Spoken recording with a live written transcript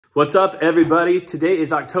What's up, everybody? Today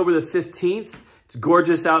is October the 15th. It's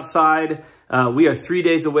gorgeous outside. We are 3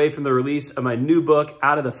 days away from the release of my new book,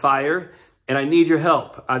 Out of the Fire, and I need your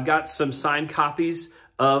help. I've got some signed copies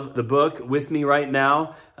of the book with me right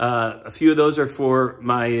now. A few of those are for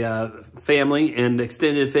my family and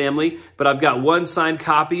extended family, but I've got one signed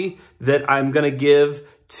copy that I'm going to give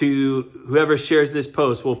to whoever shares this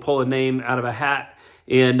post. We'll pull a name out of a hat.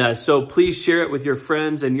 And so please share it with your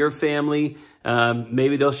friends and your family.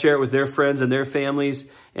 Maybe they'll share it with their friends and their families.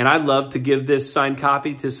 And I'd love to give this signed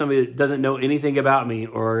copy to somebody that doesn't know anything about me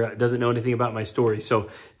or doesn't know anything about my story. So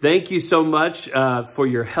thank you so much for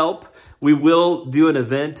your help. We will do an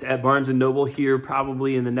event at Barnes & Noble here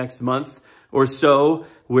probably in the next month or so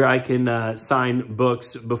where I can sign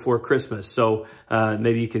books before Christmas. So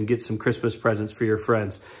maybe you can get some Christmas presents for your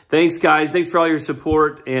friends. Thanks, guys. Thanks for all your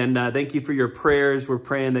support. And thank you for your prayers. We're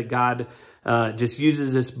praying that God just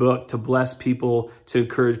uses this book to bless people, to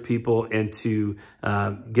encourage people, and to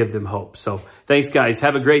give them hope. So thanks, guys.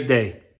 Have a great day.